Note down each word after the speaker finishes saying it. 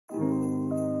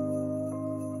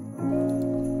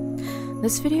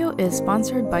This video is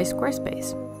sponsored by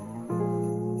Squarespace.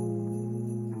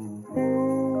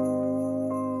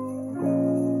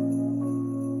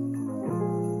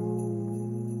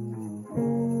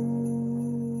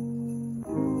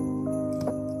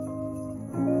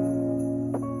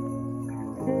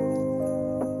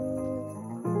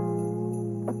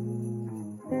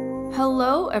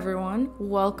 Hello everyone,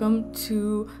 welcome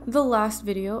to the last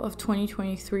video of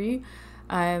 2023.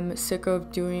 I'm sick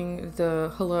of doing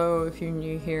the hello, if you're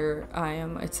new here, I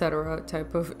am, etc.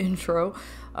 type of intro.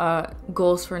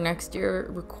 Goals for next year: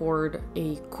 record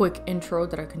a quick intro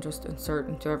that I can just insert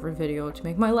into every video to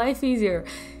make my life easier.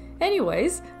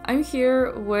 Anyways, I'm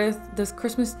here with this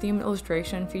Christmas themed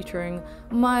illustration featuring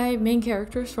my main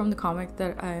characters from the comic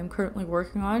that I am currently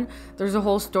working on. There's a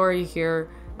whole story here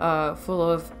full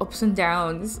of ups and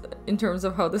downs in terms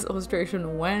of how this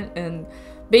illustration went, and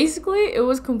basically it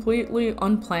was completely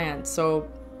unplanned.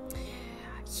 So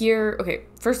here, okay,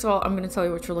 first of all, I'm going to tell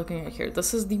you what you're looking at here.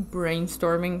 This is the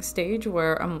brainstorming stage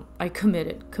where I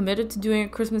committed to doing a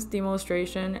Christmas theme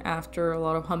illustration after a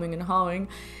lot of humming and hawing,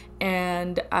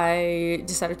 and I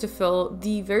decided to fill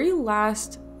the very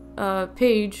last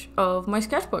page of my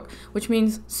sketchbook, which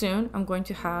means soon I'm going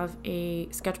to have a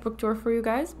sketchbook tour for you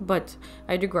guys, but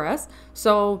I digress.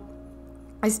 So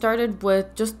I started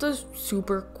with just a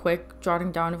super quick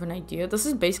jotting down of an idea. This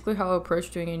is basically how I approach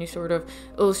doing any sort of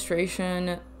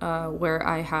illustration where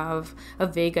I have a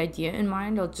vague idea in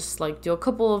mind. I'll just like do a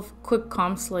couple of quick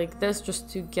comps like this just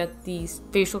to get these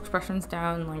facial expressions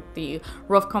down, like the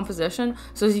rough composition.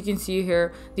 So as you can see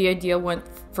here, the idea went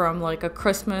from like a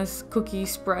Christmas cookie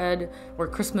spread or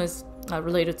Christmas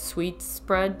related sweets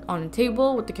spread on a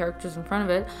table with the characters in front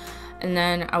of it. And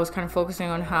then I was kind of focusing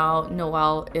on how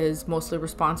Noelle is mostly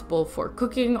responsible for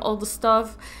cooking all the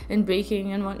stuff and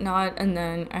baking and whatnot. And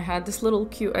then I had this little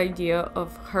cute idea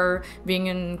of her being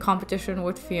in competition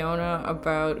with Fiona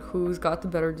about who's got the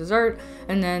better dessert.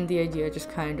 And then the idea just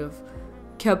kind of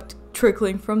kept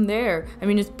trickling from there. I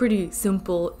mean, it's pretty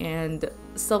simple and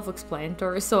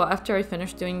self-explanatory. So after I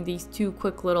finished doing these two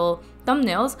quick little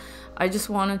thumbnails, I just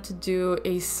wanted to do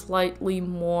a slightly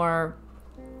more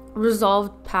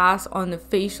resolved pass on the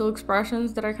facial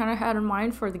expressions that I kind of had in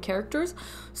mind for the characters.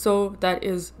 So that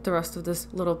is the rest of this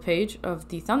little page of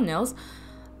the thumbnails.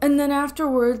 And then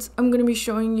afterwards, I'm going to be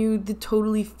showing you the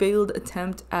totally failed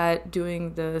attempt at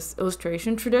doing this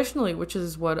illustration traditionally, which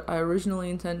is what I originally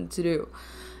intended to do.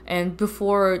 And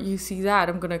before you see that,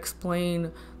 I'm going to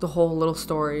explain the whole little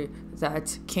story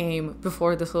that came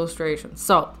before this illustration.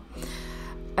 So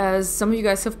as some of you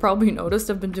guys have probably noticed,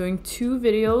 I've been doing 2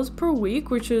 videos per week,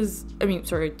 which is, I mean,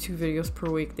 sorry, 2 videos per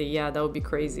week. Yeah, that would be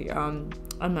crazy.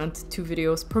 I meant 2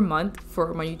 videos per month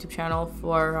for my YouTube channel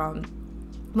for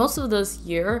most of this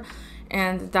year,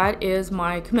 and that is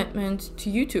my commitment to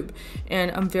YouTube.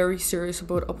 And I'm very serious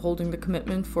about upholding the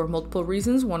commitment for multiple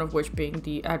reasons, one of which being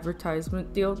the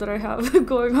advertisement deal that I have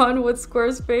going on with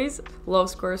Squarespace.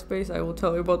 Love Squarespace, I will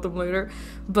tell you about them later.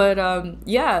 But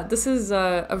yeah, this is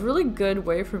a really good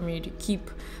way for me to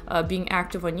keep being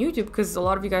active on YouTube, because a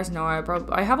lot of you guys know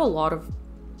I have a lot of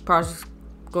projects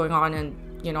going on, and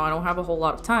you know, I don't have a whole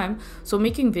lot of time. So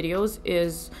making videos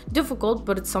is difficult,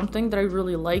 but it's something that I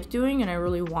really like doing and I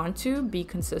really want to be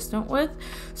consistent with.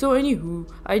 So anywho,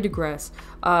 I digress.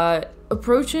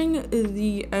 Approaching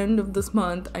the end of this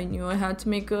month, I knew I had to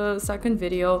make a second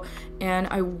video, and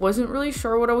I wasn't really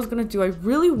sure what I was gonna do. I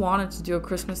really wanted to do a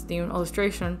Christmas themed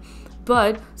illustration,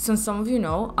 but since some of you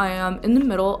know, I am in the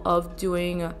middle of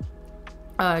doing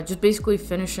just basically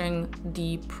finishing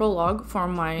the prologue for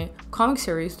my comic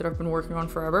series that I've been working on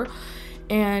forever,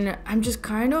 and I'm just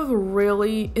kind of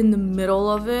really in the middle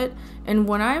of it. And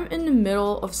when I'm in the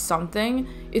middle of something,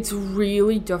 it's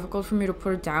really difficult for me to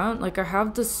put it down. Like, I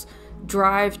have this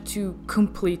drive to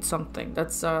complete something.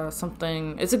 That's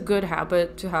something, it's a good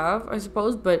habit to have, I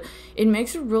suppose, but it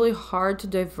makes it really hard to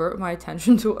divert my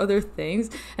attention to other things.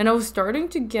 And I was starting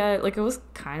to get, like, I was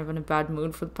kind of in a bad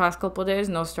mood for the past couple of days,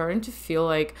 and I was starting to feel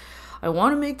like I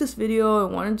want to make this video,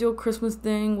 I want to do a Christmas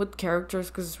thing with characters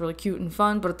because it's really cute and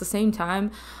fun, but at the same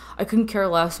time, I couldn't care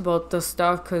less about this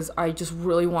stuff because I just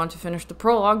really want to finish the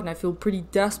prologue, and I feel pretty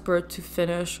desperate to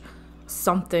finish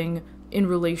something in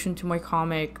relation to my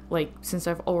comic, like, since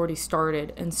I've already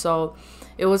started. And so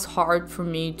it was hard for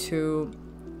me to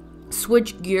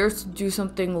switch gears to do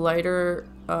something lighter,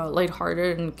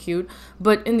 lighthearted and cute,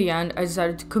 but in the end I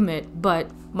decided to commit.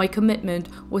 But my commitment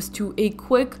was to a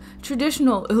quick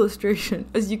traditional illustration.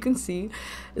 As you can see,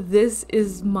 this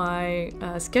is my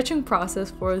sketching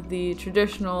process for the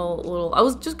traditional little, I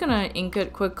was just gonna ink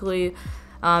it quickly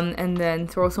and then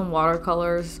throw some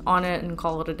watercolors on it and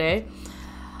call it a day.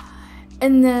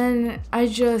 And then I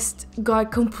just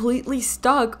got completely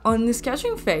stuck on the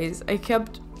sketching phase. I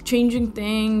kept changing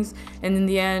things, and in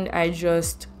the end I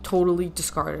just totally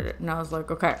discarded it. And I was like,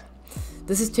 okay,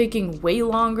 this is taking way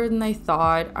longer than I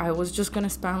thought. I was just gonna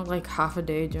spend like half a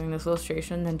day doing this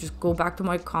illustration and just go back to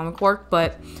my comic work,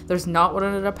 but there's not what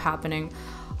ended up happening.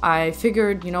 I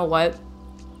figured, you know what,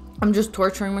 I'm just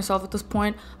torturing myself at this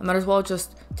point. I might as well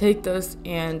just take this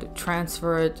and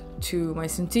transfer it to my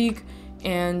CINTIQ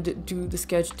and do the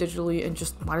sketch digitally, and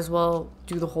just might as well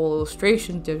do the whole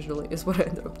illustration digitally is what I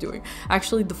ended up doing.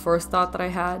 Actually, the first thought that I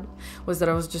had was that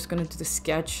I was just gonna do the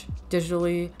sketch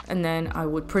digitally and then I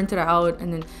would print it out,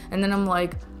 and then I'm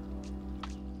like,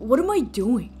 what am I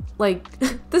doing? Like,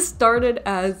 this started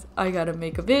as I gotta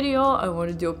make a video, I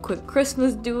want to do a quick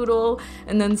Christmas doodle,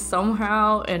 and then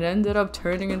somehow it ended up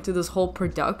turning into this whole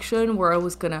production where I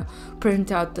was gonna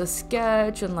print out the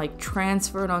sketch and like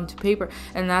transfer it onto paper.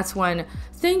 And that's when,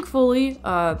 thankfully,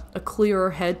 a clearer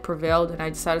head prevailed, and I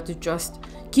decided to just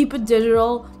keep it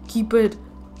digital, keep it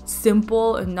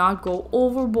simple, and not go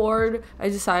overboard. I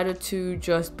decided to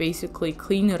just basically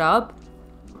clean it up,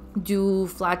 do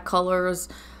flat colors,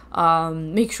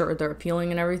 make sure they're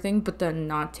appealing and everything, but then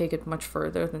not take it much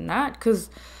further than that, because,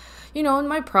 you know, in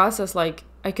my process, like,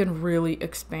 I can really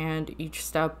expand each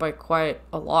step by quite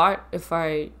a lot if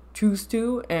I choose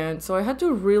to. And so I had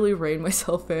to really rein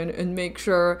myself in and make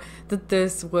sure that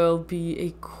this will be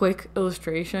a quick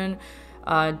illustration.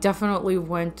 Definitely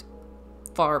went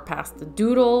far past the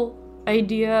doodle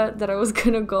idea that I was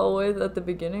gonna go with at the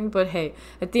beginning, but hey,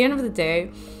 at the end of the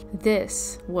day,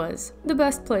 this was the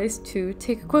best place to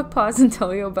take a quick pause and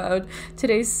tell you about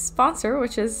today's sponsor,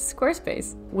 which is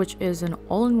Squarespace, which is an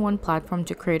all-in-one platform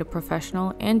to create a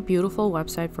professional and beautiful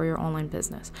website for your online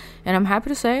business. And I'm happy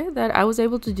to say that I was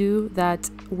able to do that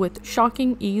with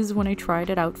shocking ease when I tried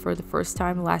it out for the first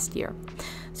time last year.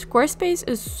 Squarespace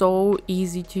is so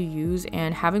easy to use,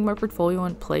 and having my portfolio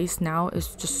in place now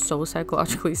is just so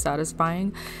psychologically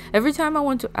satisfying. Every time I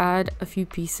want to add a few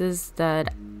pieces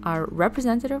that are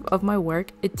representative of my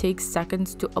work, it takes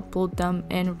seconds to upload them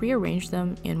and rearrange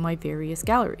them in my various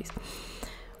galleries,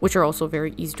 which are also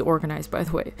very easy to organize, by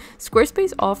the way.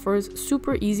 Squarespace offers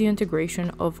super easy integration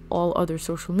of all other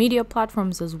social media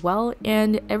platforms as well,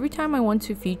 and every time I want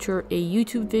to feature a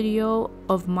YouTube video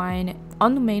of mine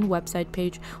on the main website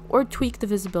page or tweak the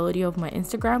visibility of my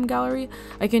Instagram gallery,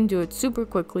 I can do it super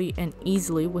quickly and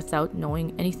easily without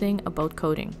knowing anything about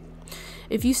coding.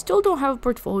 If you still don't have a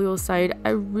portfolio site, I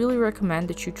really recommend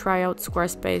that you try out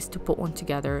Squarespace to put one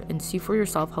together and see for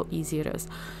yourself how easy it is.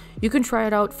 You can try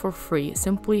it out for free.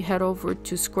 Simply head over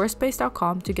to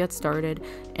squarespace.com to get started,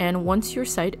 and once your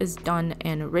site is done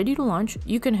and ready to launch,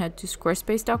 you can head to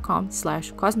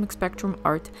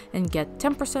squarespace.com/cosmicspectrumart and get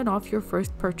 10% off your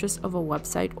first purchase of a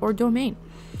website or domain.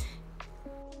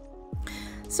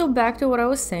 So back to what I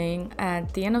was saying,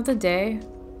 at the end of the day,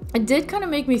 it did kind of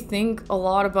make me think a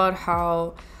lot about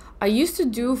how I used to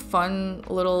do fun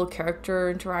little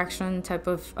character interaction type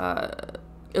of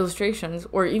illustrations,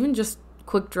 or even just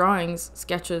quick drawings,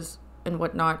 sketches, and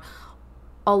whatnot,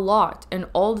 a lot and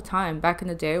all the time back in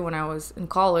the day when I was in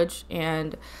college.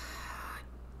 And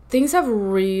things have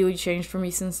really changed for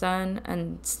me since then,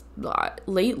 and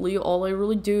lately all I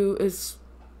really do is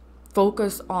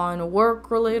focus on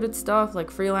work-related stuff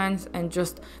like freelance and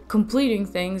just completing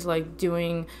things like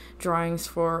doing drawings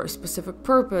for a specific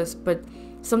purpose. But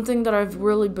something that I've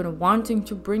really been wanting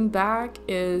to bring back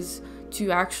is to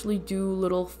actually do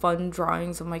little fun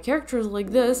drawings of my characters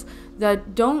like this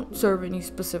that don't serve any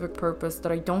specific purpose,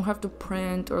 that I don't have to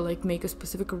print or like make a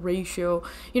specific ratio.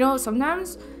 You know,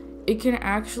 sometimes it can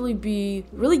actually be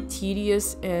really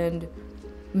tedious and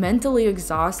mentally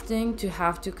exhausting to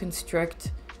have to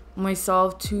constrict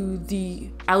myself to the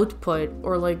output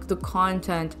or like the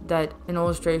content that an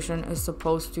illustration is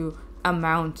supposed to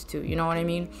amount to, you know what I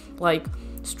mean? Like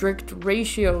strict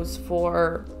ratios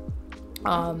for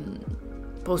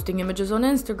posting images on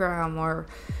Instagram, or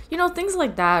you know, things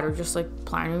like that, or just like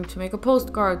planning to make a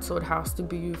postcard so it has to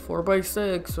be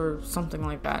 4x6 or something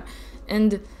like that.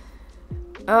 And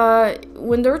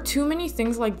when there are too many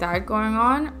things like that going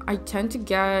on, I tend to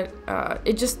get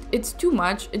it's too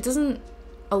much. It doesn't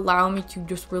allow me to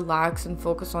just relax and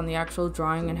focus on the actual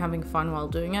drawing and having fun while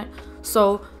doing it.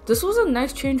 So this was a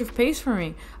nice change of pace for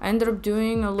me. I ended up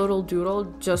doing a little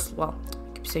doodle, just, well,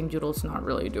 keep saying doodle, it's not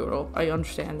really a doodle. I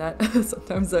understand that.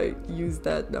 Sometimes I use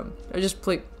that, I just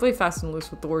play fast and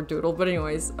loose with the word doodle, but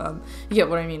anyways, you get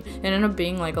what I mean. It ended up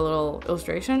being like a little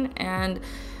illustration, and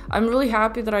I'm really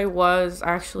happy that I was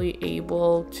actually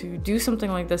able to do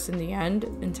something like this in the end,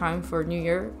 in time for New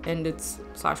Year, and it's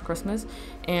 / Christmas,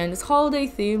 and it's holiday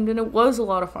themed, and it was a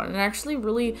lot of fun, and actually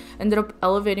really ended up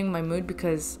elevating my mood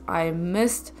because I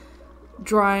missed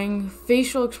drawing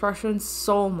facial expressions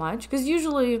so much, because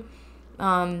usually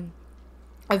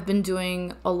I've been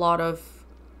doing a lot of,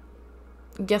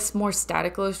 I guess, more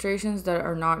static illustrations that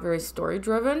are not very story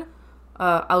driven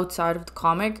outside of the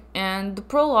comic, and the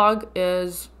prologue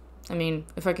is, I mean,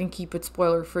 if I can keep it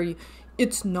spoiler free,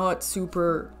 it's not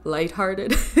super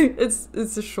lighthearted.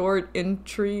 it's a short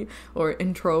entry or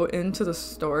intro into the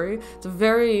story. It's a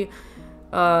very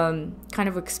kind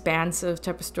of expansive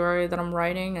type of story that I'm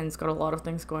writing, and it's got a lot of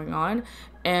things going on,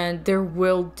 and there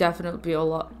will definitely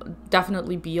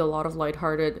be a lot of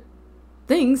lighthearted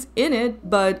things in it,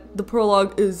 but the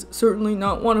prologue is certainly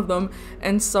not one of them.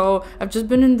 And so I've just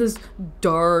been in this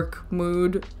dark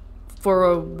mood for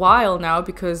a while now,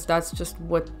 because that's just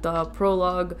what the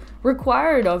prologue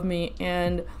required of me,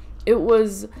 and it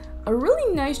was a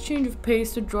really nice change of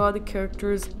pace to draw the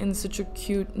characters in such a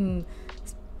cute and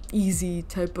easy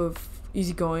type of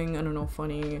easygoing, I don't know,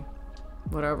 funny,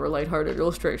 whatever, lighthearted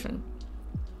illustration.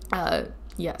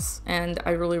 Yes, and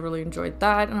I really enjoyed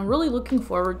that, and I'm really looking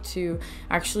forward to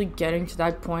actually getting to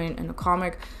that point in the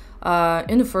comic.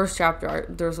 In the first chapter,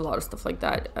 there's a lot of stuff like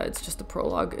that. It's just the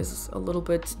prologue is a little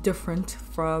bit different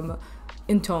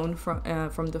in tone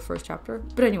from the first chapter.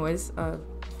 But anyways,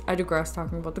 I digress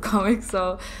talking about the comic.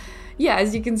 So yeah,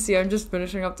 as you can see, I'm just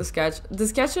finishing up the sketch. The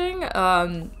sketching,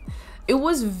 it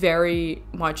was very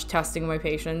much testing my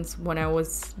patience when I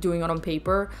was doing it on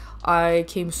paper. I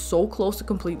came so close to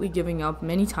completely giving up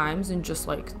many times and just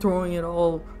like throwing it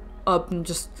all up and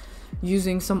just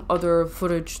using some other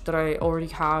footage that I already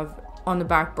have on the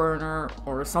back burner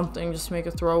or something just to make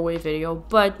a throwaway video.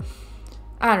 But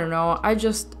I don't know,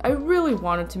 I really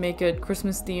wanted to make it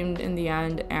Christmas themed in the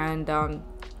end, and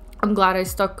I'm glad I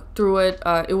stuck through it.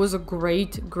 It was a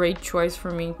great choice for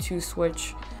me to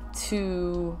switch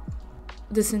to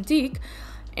the CINTIQ,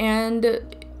 and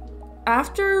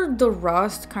after the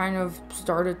rust kind of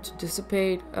started to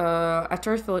dissipate,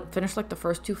 after I finished like the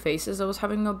first two faces, I was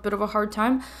having a bit of a hard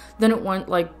time. Then it went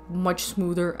like much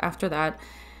smoother after that.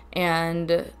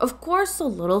 And of course, the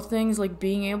little things like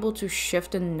being able to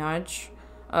shift and nudge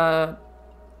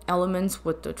elements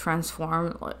with the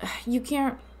transform, you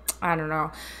can't, I don't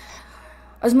know.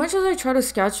 As much as I try to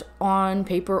sketch on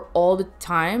paper all the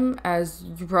time, as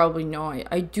you probably know,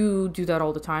 I do that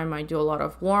all the time. I do a lot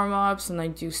of warm-ups and I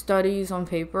do studies on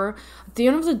paper. At the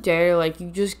end of the day, like, you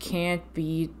just can't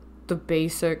beat the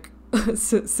basic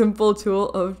simple tool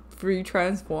of free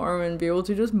transform and be able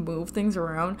to just move things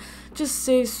around. Just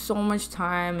saves so much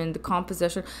time, and the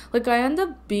composition. Like, I end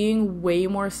up being way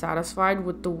more satisfied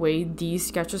with the way these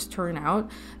sketches turn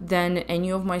out than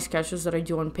any of my sketches that I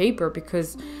do on paper,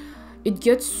 because it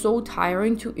gets so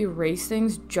tiring to erase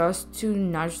things just to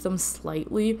nudge them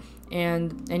slightly.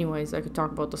 And anyways, I could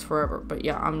talk about this forever, but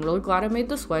yeah, I'm really glad I made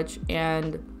the switch.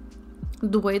 And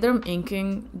the way that I'm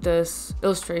inking this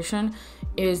illustration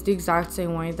is the exact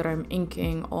same way that I'm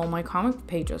inking all my comic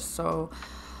pages, so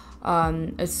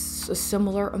it's a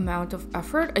similar amount of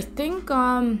effort. I think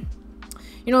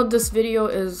you know, this video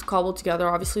is cobbled together.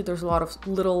 Obviously, there's a lot of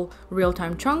little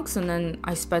real-time chunks, and then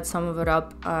I sped some of it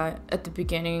up at the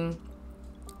beginning,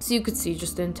 so you could see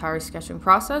just the entire sketching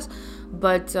process.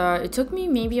 But it took me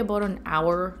maybe about an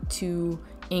hour to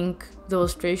ink the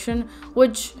illustration,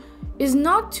 which is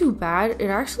not too bad. It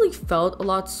actually felt a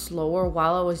lot slower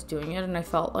while I was doing it, and I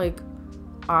felt like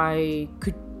I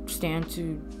could stand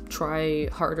to try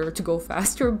harder to go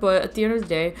faster. But at the end of the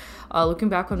day, looking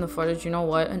back on the footage, you know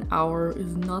what, an hour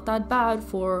is not that bad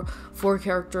for 4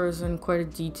 characters and quite a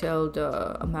detailed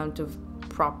amount of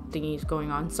prop thingies going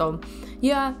on. So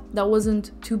yeah, that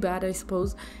wasn't too bad, I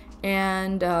suppose.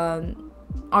 And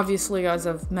obviously, as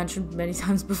I've mentioned many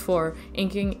times before,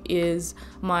 inking is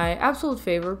my absolute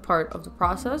favorite part of the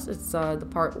process. It's the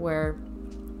part where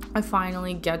I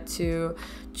finally get to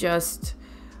just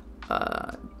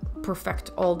perfect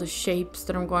all the shapes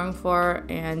that I'm going for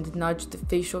and nudge the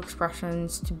facial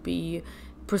expressions to be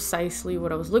precisely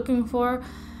what I was looking for.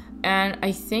 And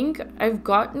I think I've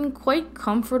gotten quite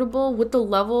comfortable with the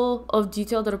level of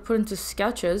detail that I put into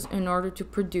sketches in order to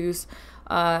produce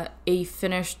a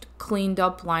finished, cleaned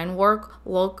up line work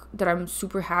look that I'm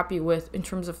super happy with in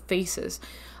terms of faces.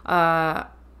 I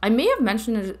may have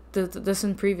mentioned this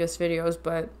in previous videos,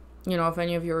 but you know, if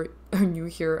any of you are new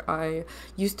here, I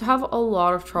used to have a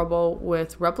lot of trouble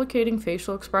with replicating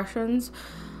facial expressions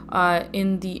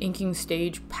in the inking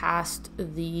stage past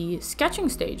the sketching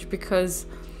stage, because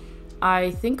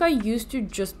I think I used to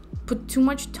just put too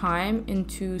much time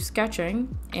into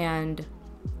sketching and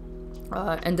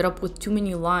ended up with too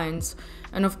many lines.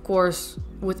 And of course,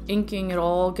 with inking, it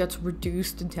all gets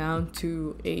reduced down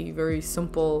to a very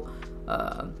simple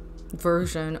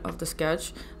version of the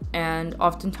sketch, and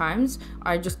oftentimes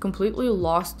I just completely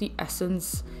lost the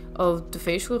essence of the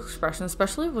facial expression,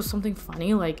 especially if it was something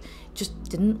funny. Like, it just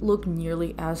didn't look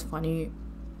nearly as funny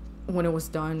when it was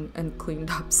done and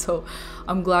cleaned up. So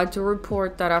I'm glad to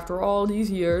report that after all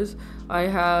these years, I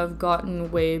have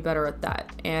gotten way better at that.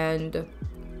 And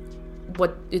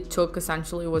what it took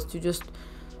essentially was to just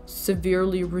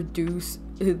severely reduce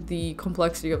the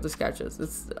complexity of the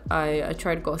sketches. I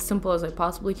try to go as simple as I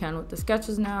possibly can with the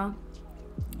sketches now,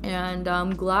 and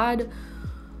I'm glad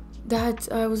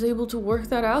that I was able to work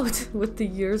that out with the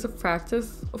years of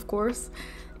practice, of course.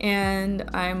 And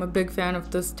I'm a big fan of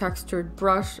this textured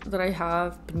brush that I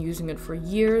have been using it for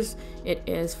years. It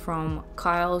is from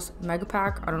Kyle's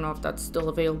Megapack. I don't know if that's still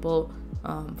available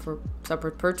for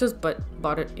separate purchase, but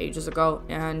bought it ages ago.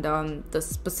 And the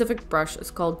specific brush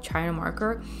is called China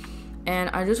Marker,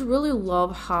 and I just really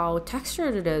love how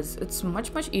textured it is. It's much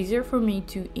easier for me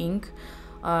to ink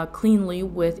cleanly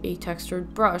with a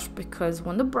textured brush, because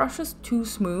when the brush is too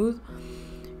smooth,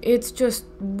 it's just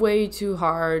way too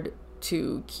hard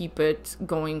to keep it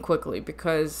going quickly,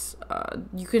 because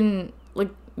you can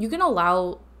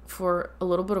allow for a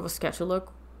little bit of a sketchy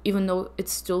look, even though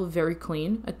it's still very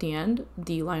clean at the end,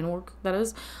 the line work that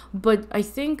is. But I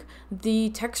think the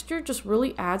texture just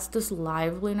really adds this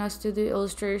liveliness to the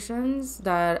illustrations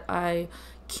that I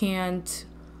can't,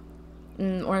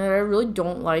 or that I really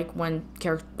don't like when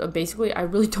basically I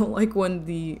really don't like when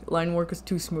the line work is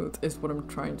too smooth, is what I'm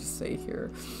trying to say here.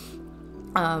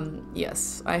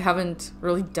 Yes, I haven't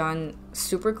really done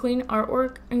super clean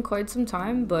artwork in quite some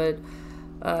time, but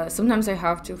sometimes I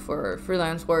have to for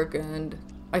freelance work, and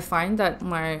I find that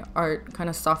my art kind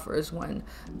of suffers when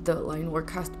the line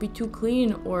work has to be too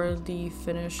clean or the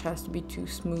finish has to be too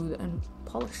smooth and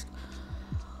polished.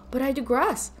 But I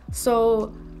digress.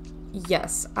 So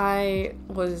yes, I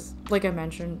was, like I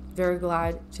mentioned, very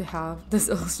glad to have this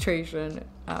illustration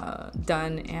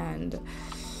done, and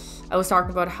I was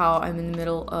talking about how I'm in the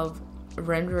middle of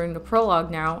rendering the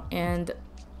prologue now, and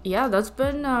yeah, that's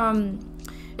been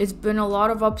it's been a lot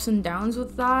of ups and downs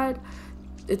with that.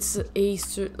 It's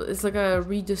like a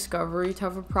rediscovery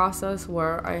type of process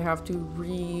where I have to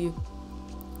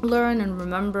relearn and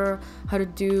remember how to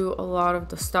do a lot of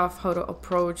the stuff, how to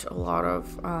approach a lot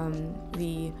of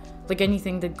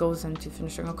anything that goes into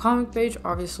finishing a comic page.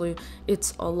 Obviously,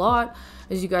 it's a lot.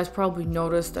 As you guys probably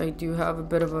noticed, I do have a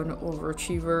bit of an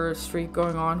overachiever streak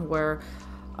going on where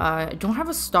I don't have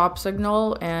a stop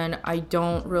signal, and I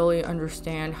don't really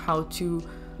understand how to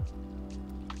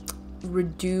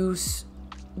reduce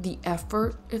the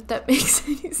effort, if that makes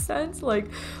any sense.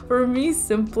 Like, for me,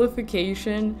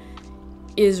 simplification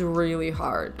is really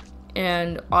hard,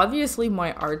 and obviously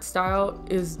my art style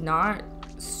is not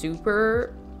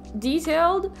super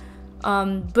detailed,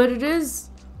 but it is,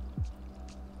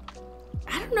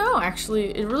 I don't know,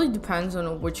 actually it really depends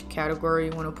on which category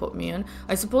you want to put me in.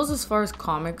 I suppose as far as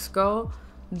comics go,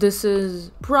 this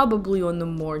is probably on the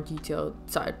more detailed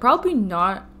side. Probably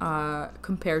not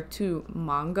compared to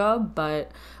manga,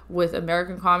 but with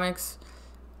American comics,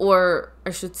 or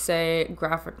I should say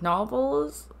graphic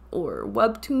novels or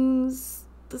webtoons,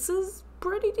 this is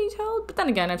pretty detailed. But then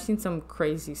again, I've seen some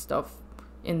crazy stuff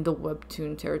in the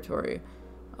webtoon territory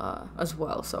as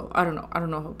well, so I don't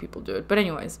know how people do it. But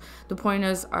anyways, the point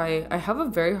is, I have a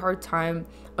very hard time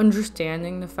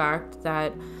understanding the fact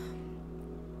that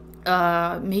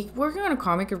working on a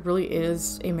comic, it really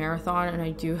is a marathon, and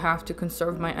I do have to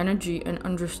conserve my energy and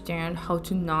understand how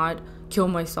to not kill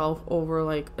myself over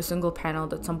like a single panel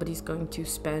that somebody's going to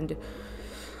spend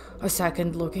a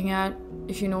second looking at,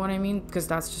 if you know what I mean, because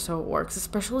that's just how it works,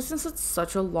 especially since it's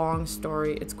such a long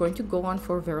story. It's going to go on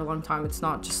for a very long time. It's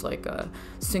not just like a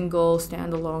single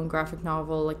standalone graphic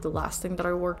novel like the last thing that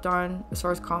I worked on as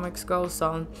far as comics go.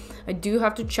 So I do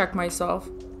have to check myself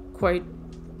quite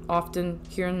often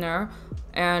here and there,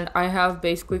 and I have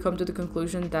basically come to the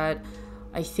conclusion that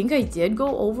I think I did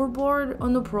go overboard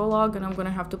on the prologue, and I'm gonna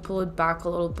have to pull it back a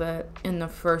little bit in the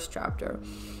first chapter.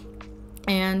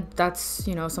 And that's,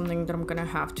 you know, something that I'm gonna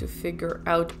have to figure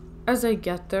out as I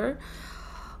get there.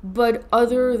 But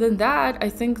other than that, I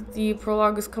think the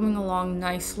prologue is coming along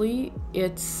nicely.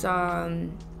 It's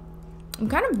I'm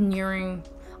kind of nearing,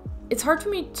 it's hard for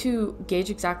me to gauge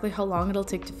exactly how long it'll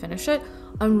take to finish it.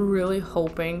 I'm really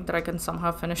hoping that I can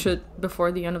somehow finish it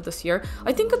before the end of this year.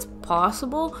 I think it's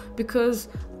possible because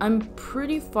I'm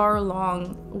pretty far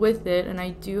along with it, and I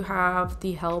do have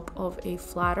the help of a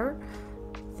flatter.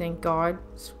 Thank God.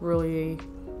 It's really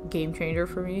a game changer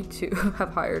for me to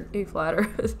have hired a flatter.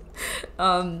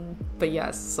 But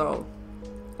yes, so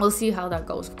we'll see how that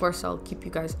goes. Of course, I'll keep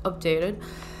you guys updated.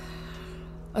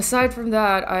 Aside from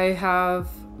that, I have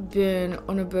been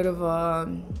on a bit of a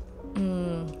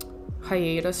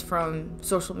hiatus from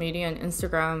social media and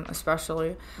Instagram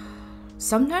especially.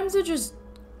 Sometimes I just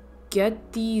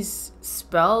get these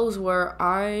spells where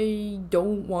I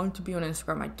don't want to be on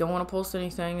Instagram. I don't want to post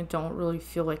anything. I don't really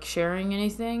feel like sharing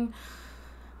anything.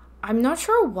 I'm not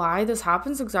sure why this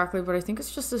happens exactly, but I think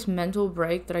it's just this mental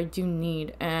break that I do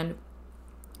need. And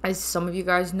as some of you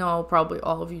guys know, probably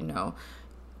all of you know,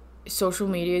 social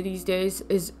media these days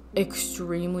is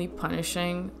extremely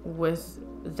punishing with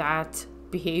that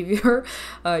behavior.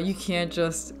 You can't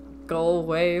just go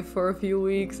away for a few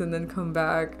weeks and then come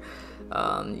back.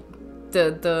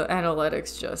 The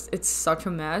analytics just, it's such a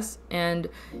mess, and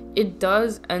it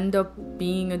does end up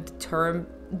being a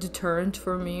deterrent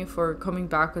for me for coming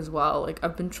back as well. Like,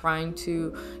 I've been trying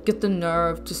to get the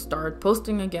nerve to start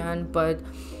posting again, but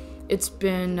it's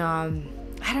been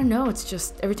I don't know, it's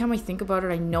just every time I think about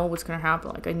it, I know what's gonna happen.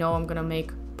 Like, I know I'm gonna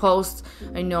make posts,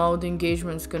 I know the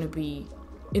engagement's gonna be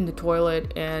in the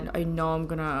toilet, and I know I'm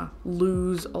gonna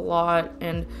lose a lot.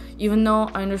 And even though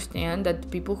I understand that the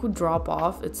people who drop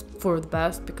off, it's for the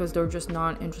best because they're just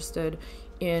not interested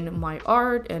in my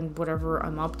art and whatever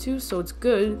I'm up to, so it's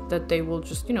good that they will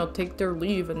just, you know, take their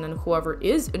leave, and then whoever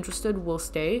is interested will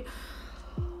stay.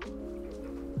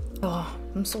 Oh,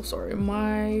 I'm so sorry,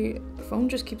 my phone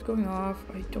just keeps going off.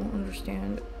 I don't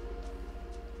understand.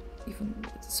 Even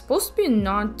it's supposed to be in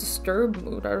non-disturb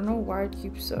mode. I don't know why it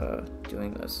keeps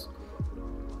doing this.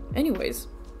 Anyways,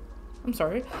 I'm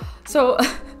sorry. So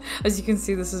as you can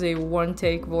see, this is a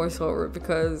one-take voiceover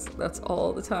because that's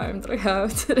all the time that I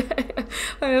have today.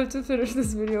 I have to finish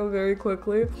this video very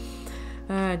quickly.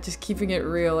 Just keeping it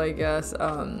real, I guess.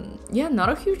 Yeah, not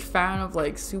a huge fan of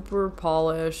like super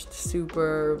polished,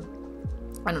 super,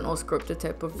 I don't know, scripted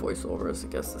type of voiceovers. I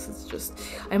guess this is just,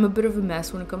 I'm a bit of a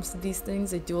mess when it comes to these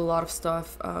things. I do a lot of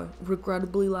stuff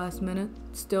regrettably last minute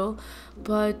still,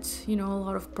 but you know, a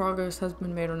lot of progress has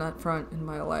been made on that front in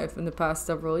my life in the past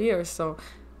several years, so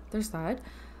there's that.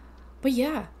 But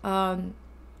yeah, I'm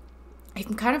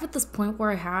kind of at this point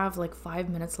where I have like 5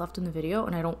 minutes left in the video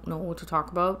and I don't know what to talk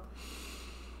about.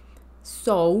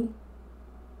 So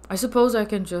I suppose I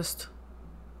can just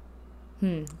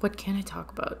what can I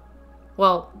talk about?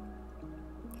 Well,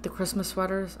 the Christmas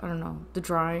sweaters, I don't know, the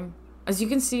drawing. As you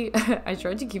can see, I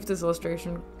tried to keep this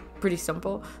illustration pretty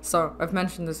simple. So I've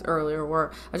mentioned this earlier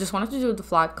where I just wanted to do the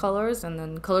flat colors and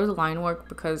then color the line work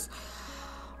because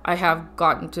I have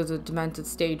gotten to the demented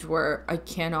stage where I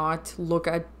cannot look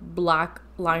at black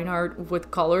line art with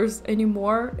colors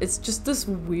anymore. It's just this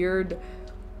weird,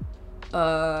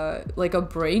 like a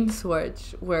brain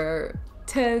switch where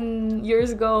 10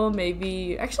 years ago,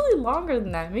 maybe actually longer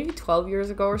than that, maybe 12 years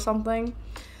ago or something,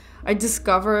 I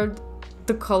discovered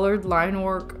the colored line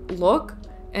work look,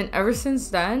 and ever since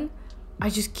then I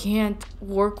just can't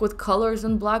work with colors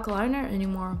and black line art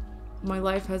anymore. My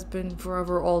life has been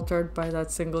forever altered by that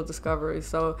single discovery.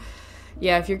 So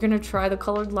yeah, if you're gonna try the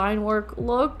colored line work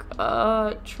look,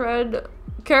 tread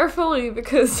carefully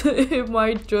because it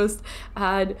might just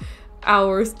add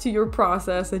hours to your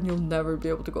process and you'll never be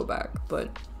able to go back.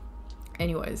 But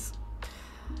anyways,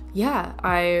 yeah,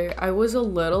 I was a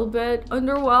little bit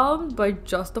underwhelmed by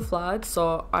just the flat,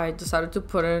 so I decided to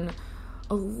put in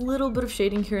a little bit of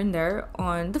shading here and there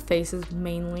on the faces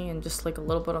mainly, and just like a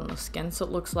little bit on the skin so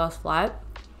it looks less flat.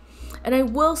 And I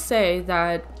will say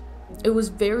that it was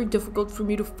very difficult for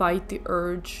me to fight the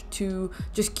urge to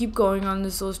just keep going on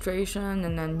this illustration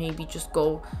and then maybe just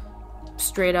go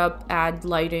straight up add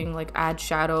lighting, like add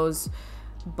shadows,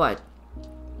 but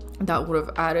that would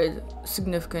have added a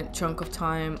significant chunk of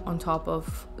time on top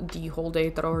of the whole day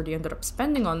that I already ended up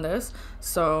spending on this.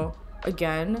 So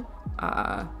again,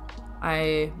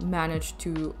 I managed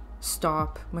to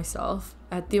stop myself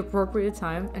at the appropriate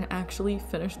time and actually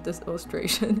finish this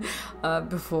illustration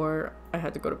before I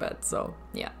had to go to bed. So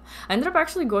yeah, I ended up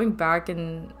actually going back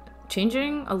and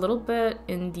changing a little bit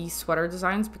in the sweater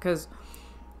designs because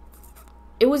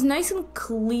it was nice and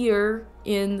clear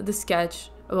in the sketch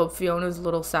about Fiona's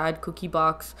little sad cookie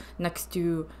box next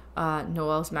to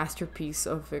Noel's masterpiece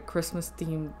of a Christmas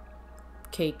themed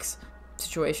cakes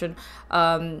situation.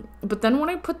 But then when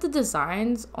I put the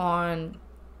designs on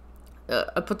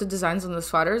I put the designs on the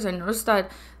sweaters, I noticed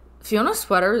that Fiona's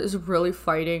sweater is really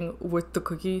fighting with the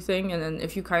cookie thing, and then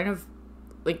if you kind of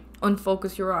like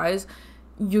unfocus your eyes,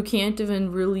 you can't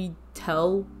even really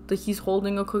tell that he's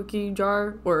holding a cookie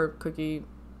jar or cookie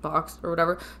box or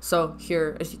whatever. So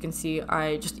here, as you can see,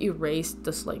 I just erased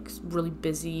this like really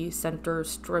busy center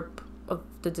strip of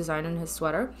the design in his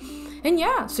sweater. And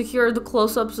yeah, so here are the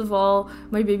close-ups of all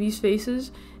my baby's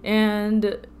faces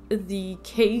and the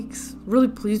cakes. Really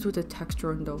pleased with the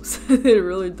texture in those. It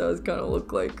really does kind of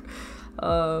look like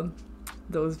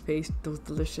those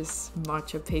delicious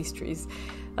matcha pastries.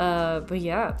 But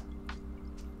yeah,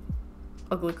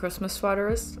 ugly Christmas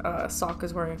sweaters. Sock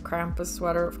is wearing a Krampus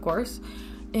sweater, of course.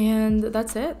 And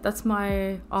that's it. That's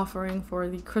my offering for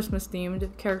the Christmas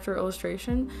themed character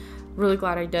illustration. Really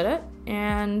glad I did it,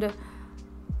 and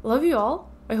love you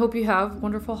all. I hope you have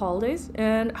wonderful holidays,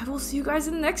 and I will see you guys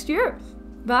in the next year.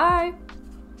 Bye.